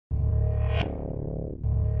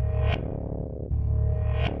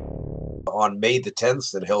on May the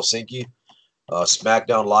 10th in Helsinki.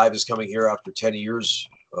 SmackDown Live is coming here after 10 years,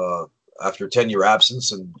 after a 10-year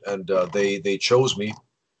absence, and they chose me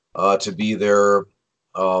to be their,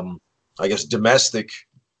 I guess, domestic.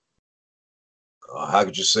 How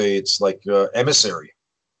could you say, it's like emissary?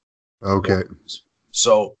 Okay.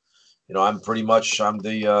 So, I'm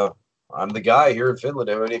the guy here in Finland.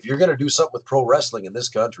 I mean, if you're going to do something with pro wrestling in this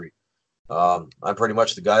country, I'm pretty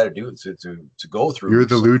much the guy to do to go through. You're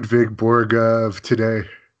the Ludvig Borga of today.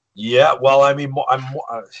 Yeah, well, I mean,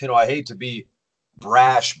 I hate to be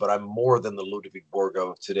brash, but I'm more than the Ludvig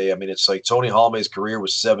Borga of today. I mean, it's like Tony Halme's career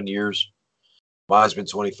was 7 years. Mine's been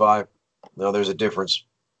 25. Now there's a difference.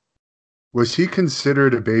 Was he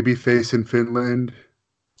considered a babyface in Finland?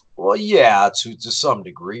 Well, yeah, to some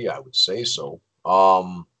degree, I would say so.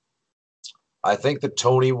 I think that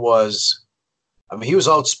Tony was, I mean, he was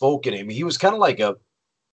outspoken. I mean, he was kind of like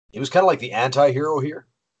the anti-hero here,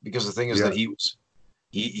 because the thing is that he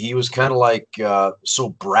was kind of like so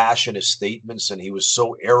brash in his statements, and he was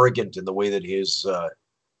so arrogant in the way that his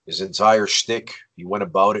entire shtick, he went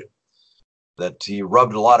about it, that he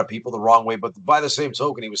rubbed a lot of people the wrong way. But by the same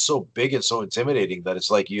token, he was so big and so intimidating that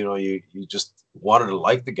it's like, you just wanted to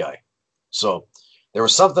like the guy. So there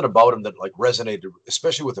was something about him that like resonated,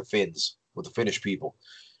 especially with the Finns, with the Finnish people.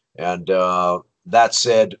 And that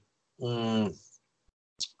said,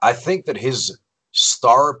 I think that his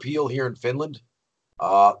star appeal here in Finland,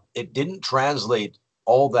 it didn't translate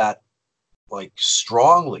all that like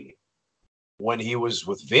strongly when he was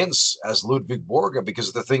with Vince as Ludvig Borga,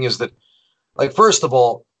 because the thing is that, like, first of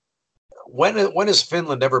all, when has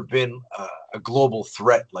Finland ever been a global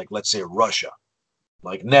threat, like, let's say, Russia?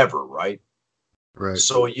 Like, never, right? Right.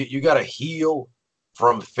 So you got a heel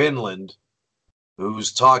from Finland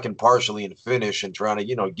who's talking partially in Finnish and trying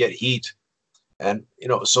to, get heat. And,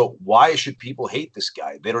 so why should people hate this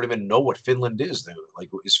guy? They don't even know what Finland is. They're like,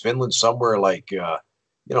 is Finland somewhere like,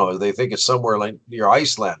 they think it's somewhere like near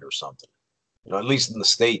Iceland or something. At least in the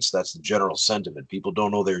States, that's the general sentiment. People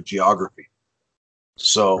don't know their geography.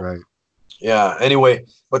 So, right. Yeah, anyway,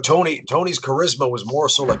 but Tony's charisma was more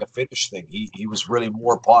so like a Finnish thing. He was really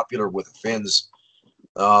more popular with the Finns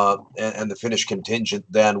and the Finnish contingent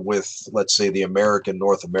than with, let's say, the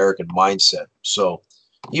North American mindset. So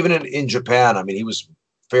even in Japan, I mean, he was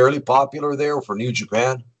fairly popular there for New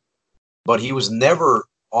Japan, but he was never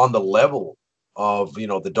on the level of,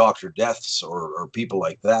 the Dr. Deaths or people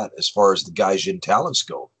like that as far as the Gaijin talents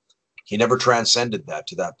go. He never transcended that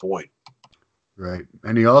to that point. Right.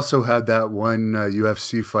 And he also had that one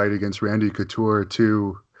UFC fight against Randy Couture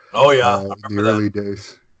too. Oh yeah. In the early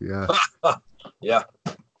days. Yeah. Yeah.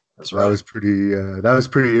 That's right. That was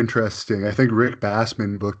pretty interesting. I think Rick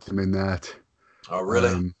Bassman booked him in that. Oh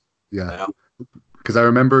really? Yeah. Because I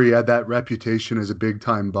remember he had that reputation as a big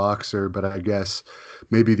time boxer, but I guess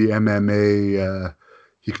maybe the MMA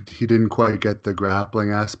he didn't quite get the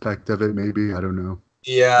grappling aspect of it, maybe. I don't know.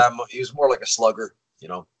 Yeah, he was more like a slugger.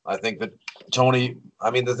 I think that Tony, I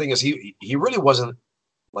mean, the thing is, he really wasn't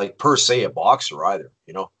like per se a boxer either.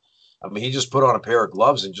 I mean, he just put on a pair of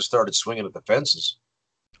gloves and just started swinging at the fences.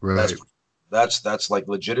 Right. That's like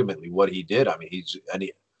legitimately what he did. I mean,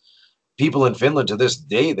 people in Finland to this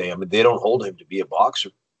day, they don't hold him to be a boxer.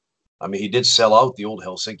 I mean, he did sell out the old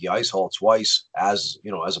Helsinki Ice Hall twice as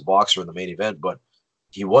a boxer in the main event, but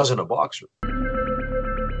he wasn't a boxer.